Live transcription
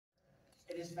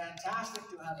It is fantastic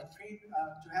to have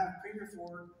Premier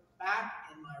Ford back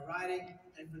in my riding,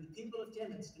 and for the people of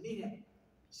Timmins to meet him,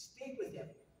 speak with him,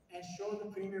 and show the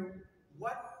Premier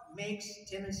what makes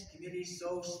Timmins community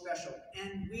so special.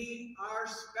 And we are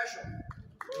special.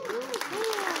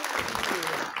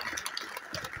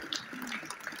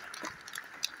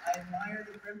 I admire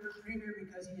the Premier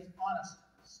because he is honest,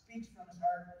 speaks from his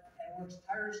heart, and works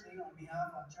tirelessly on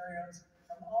behalf of Ontarians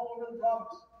from all over the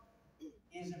province.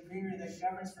 He is a Premier that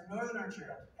governs for Northern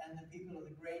Ontario and the people of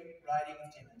the great riding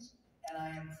of Timmins. And I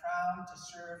am proud to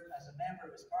serve as a member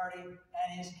of his party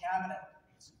and his cabinet.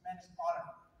 It's a tremendous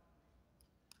honor.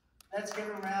 Let's give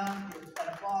a round of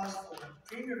applause for the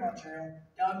Premier of Ontario,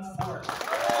 Doug Ford.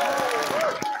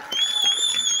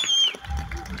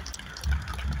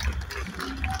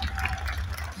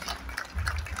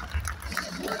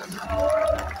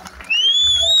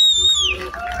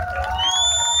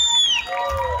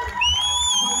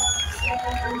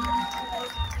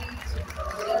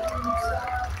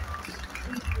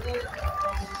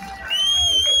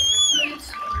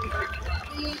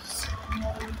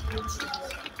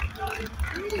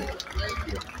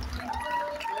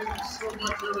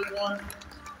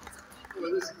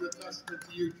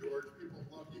 To you, George. People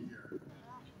love you here.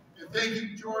 And thank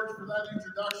you, George, for that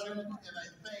introduction, and I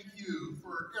thank you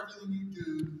for everything you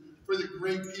do for the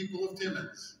great people of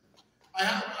Timmins. I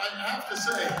have to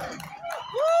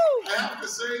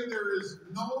say there is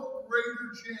no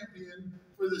greater champion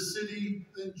for the city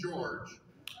than George.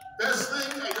 Best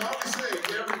thing, I always say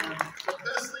to everyone, the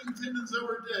best thing Timmins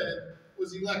ever did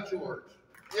was elect George.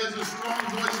 He has a strong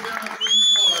voice down at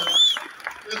Queen's Park.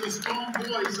 He has a strong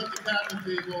voice at the cabinet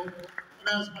table. And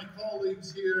as my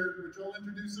colleagues here, which I'll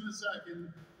introduce in a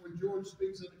second, when George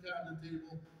speaks at the cabinet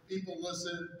table, people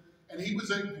listen. And he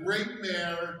was a great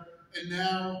mayor, and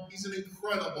now he's an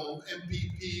incredible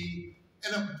MPP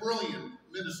and a brilliant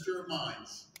Minister of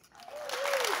Mines.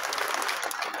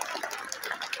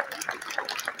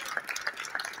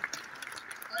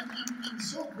 I'm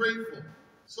so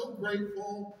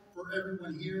grateful for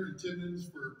everyone here in Timmins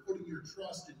for putting your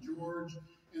trust in George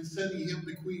and sending him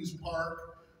to Queen's Park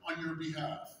on your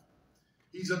behalf.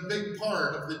 He's a big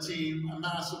part of the team, a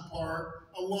massive part,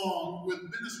 along with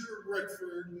Minister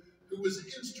Rickford, who was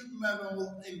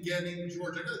instrumental in getting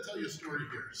George. I gotta tell you a story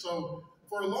here. So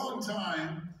for a long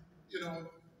time,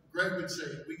 Greg would say,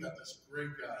 we got this great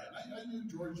guy. And I knew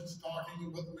George was talking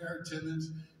about the mayor of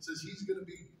Timmins, says he's gonna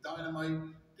be dynamite.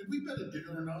 Did we bet a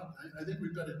dinner or not? I think we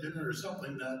bet a dinner or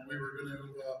something that we were gonna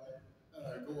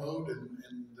go out and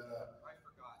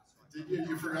did you?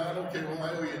 You forgot? Okay, well,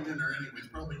 I owe you a dinner anyways,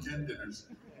 probably 10 dinners.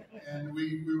 And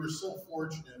we were so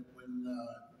fortunate when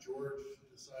George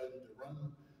decided to run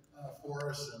for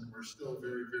us, and we're still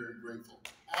very, very grateful.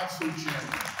 Absolute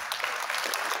champion.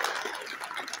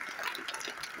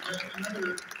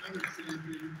 Another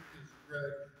champion is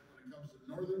Greg. When it comes to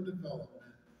Northern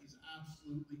development, he's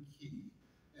absolutely key.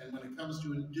 And when it comes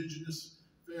to Indigenous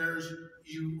affairs,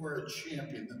 you are a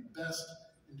champion, the best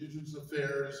Indigenous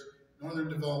affairs Northern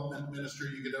Development Minister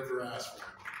you could ever ask for.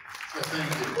 So thank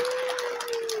you.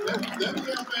 Then we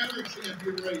have another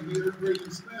champion right here, Braden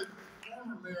Smith,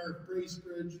 former mayor of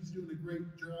Bracebridge. He's doing a great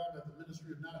job at the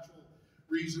Ministry of Natural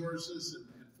Resources and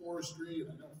Forestry,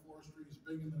 and I know forestry is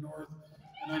big in the north,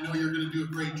 and I know you're going to do a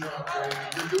great job, Braden.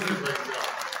 You're doing a great job.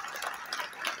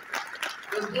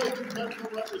 They're both incredible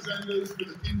representatives for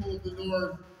the people of the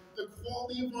north. The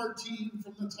quality of our team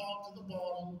from the top to the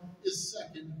bottom is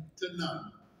second to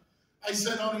none. I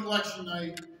said on election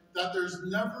night that there's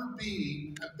never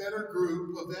been a better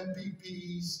group of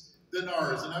MPPs than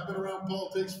ours. And I've been around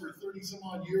politics for 30 some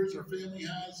odd years, our family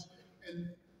has, and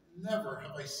never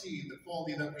have I seen the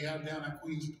quality that we have down at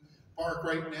Queen's Park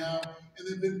right now. And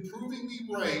they've been proving me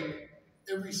right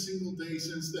every single day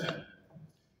since then.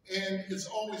 And it's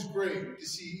always great to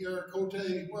see Eric Cote.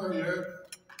 Where are you, Eric?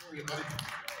 Where are you, buddy?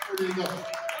 Where did he go?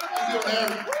 How you doing,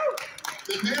 Eric?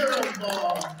 The mayor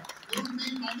of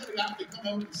Moonbeam, I'm going to have to come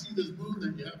out and see this moon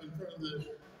that you have in front of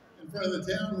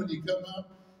the town when you come up.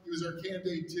 He was our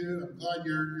candidate too. I'm glad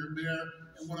you're mayor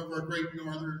and one of our great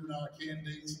northern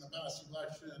candidates in the past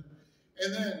election.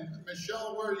 And then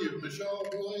Michelle, where are you? Michelle,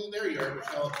 there you are,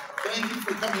 Michelle. Thank you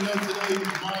for coming out today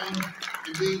to mine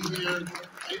and being here.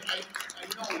 I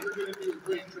know you're going to do a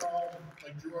great job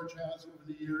like George has over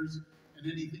the years.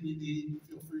 And anything you need,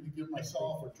 feel free to give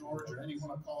myself or George or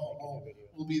anyone a call.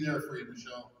 We'll be there for you,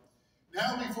 Michelle.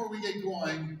 Now, before we get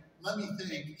going, let me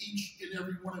thank each and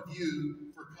every one of you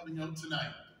for coming out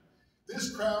tonight.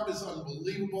 This crowd is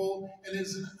unbelievable, and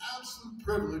it's an absolute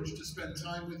privilege to spend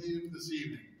time with you this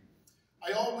evening.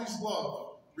 I always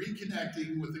love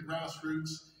reconnecting with the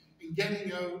grassroots and in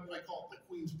getting out, I call it the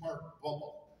Queen's Park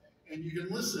bubble. And you can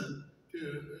listen to,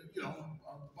 you know,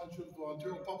 a bunch of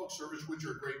Ontario Public Service, which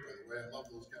are great, by the way, I love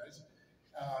those guys,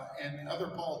 and other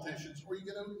politicians, or you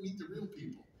get out and meet the real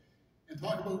people. And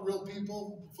talk about real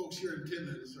people, folks here in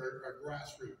Timmins are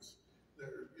grassroots.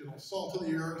 They're, you know, salt of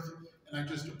the earth, and I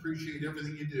just appreciate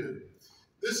everything you do.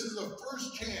 This is the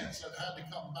first chance I've had to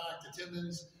come back to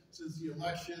Timmins since the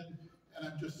election, and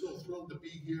I'm just so thrilled to be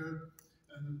here.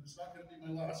 And it's not going to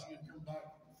be my last. I'm going to come back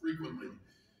frequently,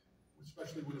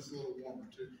 especially when it's a little warmer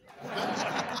too.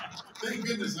 Thank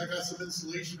goodness I got some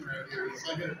insulation around here. It's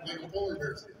like a polar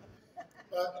bear skin.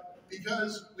 But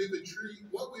because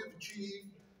what we've achieved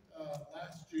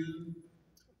last June,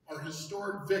 our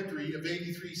historic victory of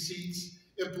 83 seats,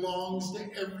 it belongs to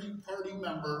every party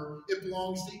member. It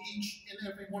belongs to each and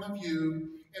every one of you.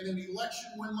 And an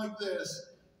election win like this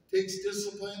takes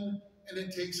discipline and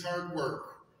it takes hard work.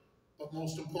 But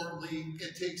most importantly,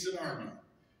 it takes an army.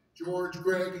 George,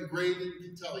 Greg, and Graydon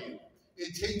can tell you,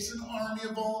 it takes an army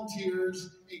of volunteers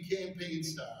and campaign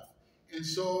staff. And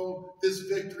so this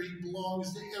victory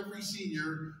belongs to every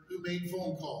senior who made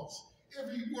phone calls,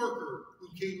 every worker who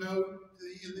came out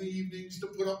in the evenings to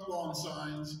put up lawn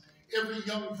signs, every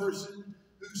young person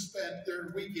who spent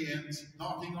their weekends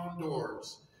knocking on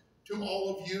doors. To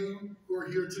all of you who are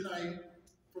here tonight,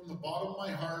 from the bottom of my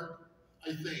heart,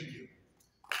 I thank you.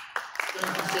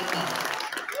 Thank you so much.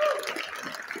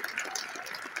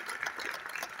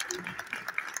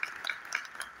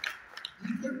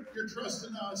 You put your trust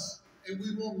in us, and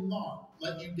we will not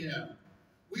let you down.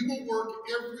 We will work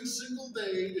every single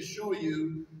day to show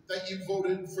you that you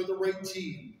voted for the right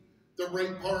team, the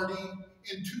right party.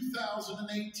 In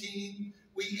 2018,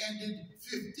 we ended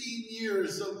 15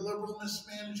 years of Liberal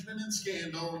mismanagement and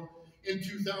scandal. In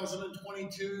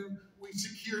 2022, we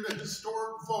secured a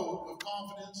historic vote of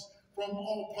confidence from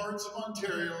all parts of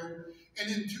Ontario. And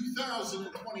in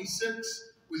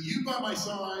 2026, with you by my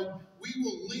side, we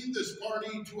will lead this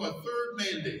party to a third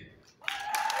mandate.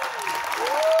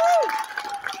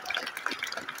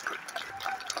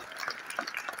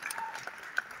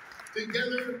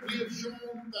 Together, we have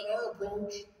shown that our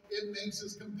approach, it makes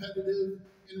us competitive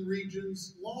in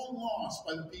regions long lost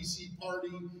by the PC party,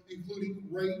 including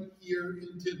right here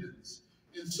in Timmins.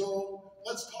 And so,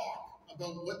 let's talk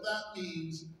about what that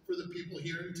means for the people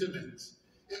here in Timmins.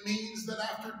 It means that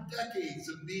after decades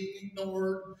of being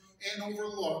ignored and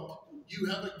overlooked, you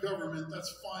have a government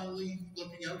that's finally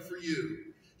looking out for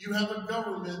you. You have a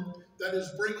government that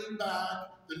is bringing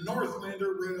back the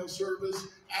Northlander rail service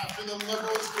after the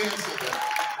Liberals canceled it.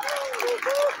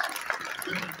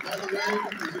 By the way,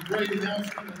 there's a great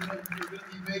announcement, and you're going to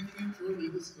be making it shortly.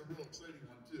 This is a real exciting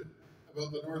one, too,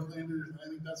 about the Northlander. I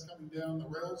think that's coming down the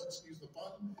rails, excuse the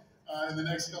pun, in the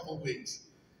next couple of weeks.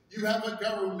 You have a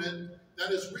government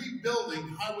that is rebuilding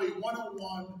Highway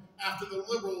 101 after the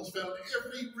Liberals found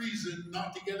every reason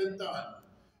not to get it done.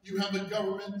 You have a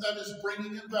government that is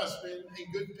bringing investment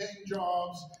and good-paying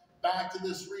jobs back to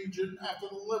this region after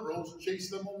the Liberals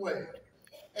chased them away.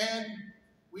 And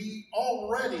we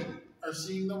already are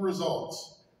seeing the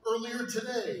results. Earlier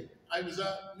today, I was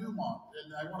at Newmont,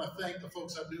 and I want to thank the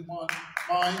folks at Newmont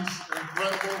Mines. They're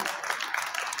incredible.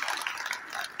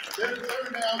 They're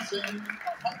announcing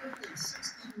a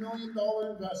 $160 million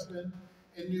investment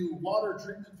in new water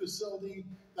treatment facility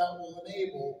that will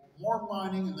enable more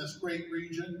mining in this great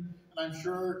region. And I'm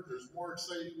sure there's more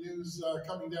exciting news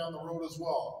coming down the road as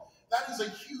well. That is a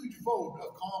huge vote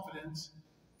of confidence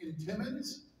in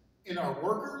Timmins, in our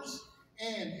workers,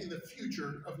 and in the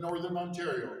future of Northern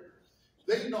Ontario.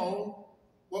 They know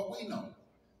what we know,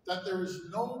 that there is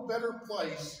no better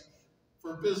place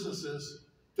for businesses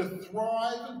to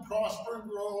thrive and prosper and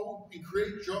grow and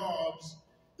create jobs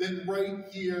than right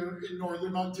here in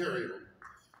Northern Ontario.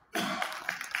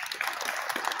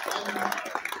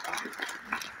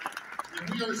 And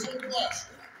we are so blessed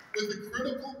with the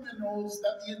critical minerals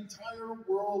that the entire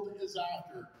world is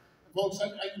after. And folks,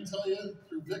 I can tell you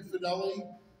through Vic Fideli,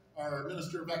 our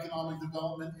Minister of Economic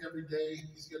Development, every day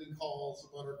he's getting calls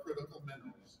about our critical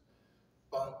minerals.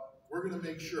 But we're going to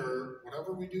make sure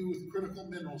whatever we do with critical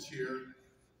minerals here,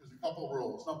 there's a couple of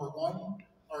rules. Number one,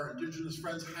 our Indigenous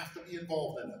friends have to be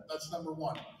involved in it. That's number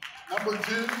one. Number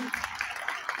two,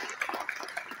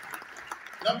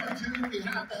 we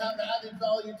have to have added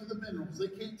value to the minerals. They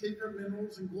can't take our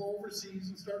minerals and go overseas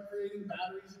and start creating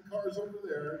batteries and cars over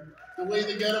there. The way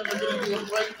they get them, they're going to do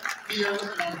it right here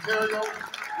in Ontario,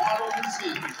 not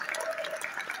overseas.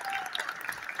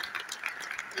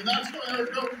 And that's why our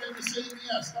government is saying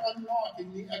yes to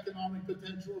unlocking the economic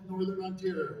potential of Northern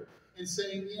Ontario and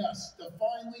saying yes to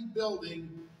finally building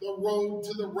the road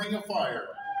to the Ring of Fire.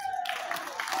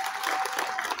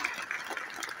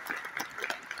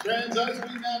 Friends, as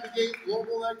we navigate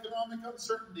global economic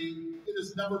uncertainty, it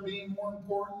has never been more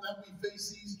important that we face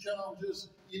these challenges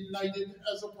united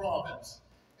as a province.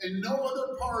 And no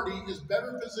other party is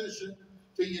better positioned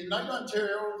to unite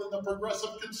Ontario than the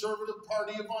Progressive Conservative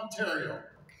Party of Ontario.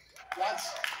 That's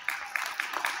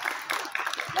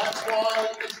why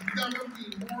it's never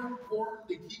been more important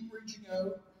to keep reaching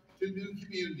out to new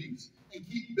communities and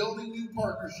keep building new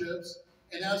partnerships.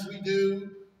 And as we do,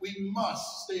 we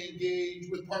must stay engaged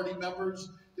with party members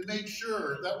to make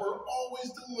sure that we're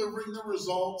always delivering the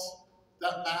results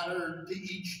that matter to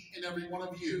each and every one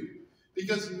of you.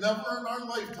 Because never in our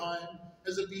lifetime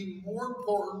has it been more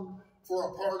important for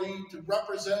a party to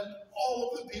represent all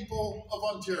of the people of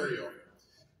Ontario.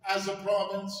 As a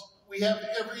province, we have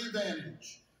every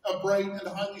advantage: a bright and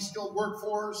highly skilled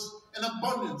workforce, an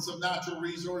abundance of natural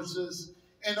resources,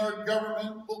 and our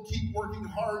government will keep working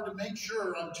hard to make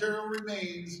sure Ontario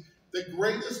remains the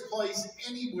greatest place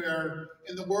anywhere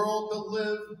in the world to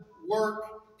live, work,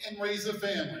 and raise a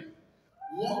family.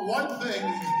 One thing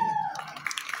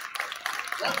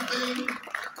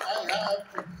I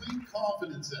have complete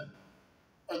confidence in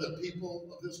are the people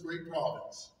of this great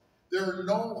province. There are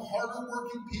no harder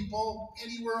working people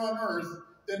anywhere on earth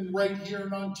than right here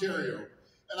in Ontario.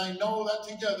 And I know that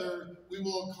together we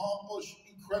will accomplish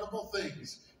incredible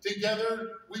things.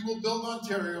 Together we will build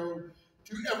Ontario.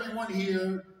 To everyone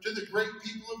here, to the great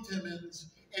people of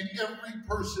Timmins, and every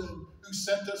person who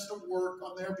sent us to work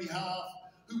on their behalf,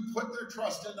 who put their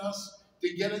trust in us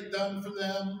to get it done for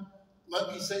them, let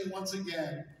me say once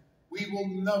again, we will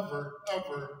never,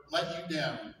 ever let you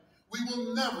down. We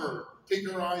will never take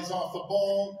our eyes off the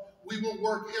ball. We will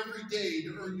work every day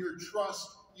to earn your trust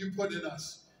you put in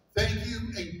us. Thank you,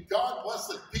 and God bless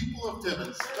the people of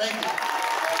Timmins. Thank you.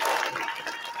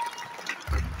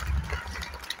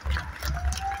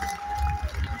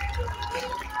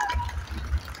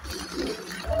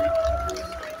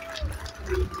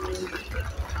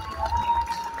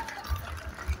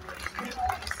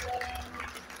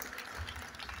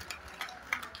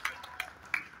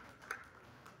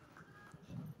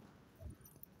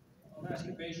 I'll ask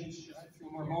your patience just a few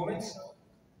more moments.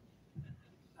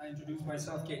 I introduce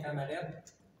myself, Kate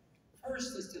Amalette.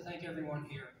 First is to thank everyone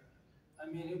here. I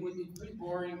mean, it would be pretty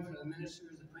boring for the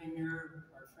ministers, the premier,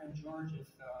 our friend George, if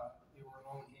we were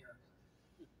alone here.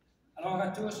 Alors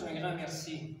à tous, un grand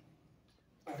merci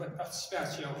pour votre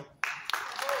participation.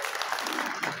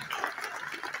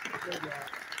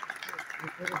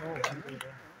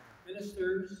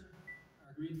 Ministers,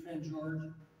 our great friend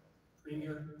George,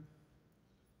 premier,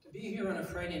 to be here on a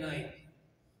Friday night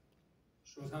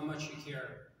shows how much you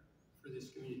care for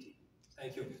this community.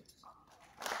 Thank you.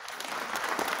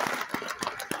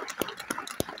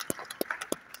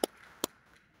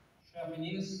 Cher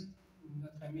ministre,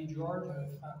 notre ami George, un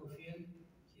francophile,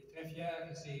 qui est très fier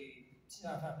que ses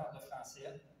petits-enfants parlent le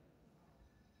français.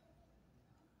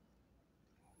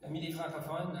 L'ami des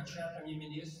francophones, notre cher premier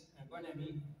ministre, un bon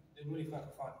ami de nous les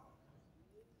francophones.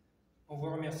 On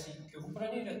vous remercie. Que vous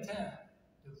preniez le temps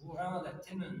de vous rendre à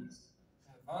Timmins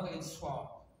un vendredi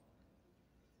soir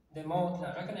démontre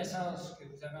la reconnaissance que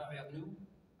vous avez envers nous,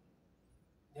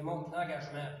 démontre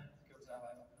l'engagement que vous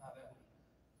avez envers nous.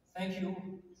 Thank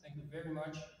you very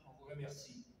much. On vous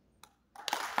remercie.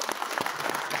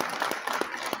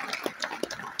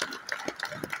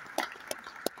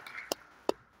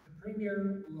 The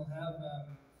premier will have a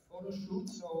photo shoot,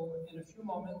 so in a few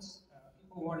moments,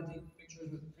 people who want to take pictures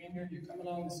with the premier, you come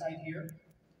along the side here,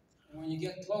 and when you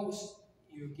get close,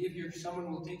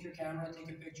 someone will take your camera, take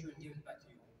a picture, and give it back to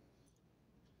you.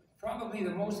 Probably the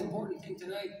most important thing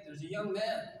tonight, there's a young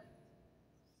man.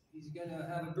 He's going to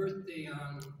have a birthday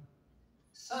on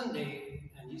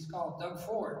Sunday, and he's called Doug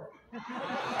Ford.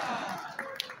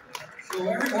 So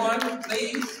everyone,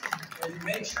 please, and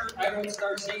make sure I don't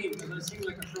start singing because I sing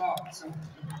like a frog. So.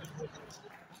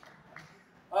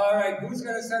 All right, who's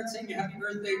going to start singing happy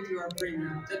birthday to our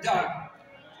premier? To Doug.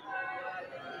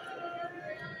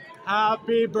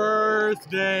 Happy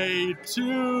birthday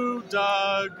to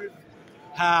Doug.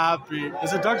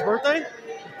 Is it Doug's birthday?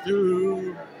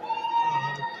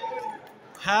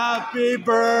 Happy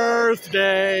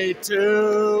birthday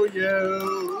to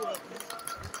you.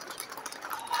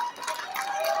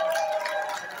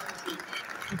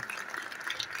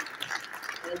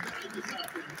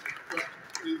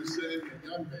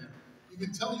 You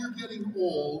can tell you're getting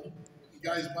old. You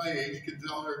guys my age can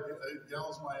tell her,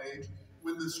 gals my age.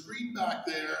 When the screen back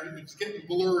there, it's getting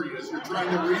blurry as you're trying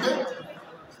to read it.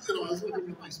 You know, I was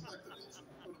looking at my spectacles.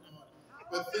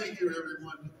 But thank you,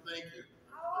 everyone. Thank you.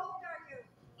 How old are you?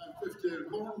 I'm 50,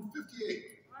 going 58.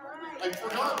 All right. I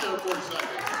forgot there for a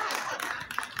second.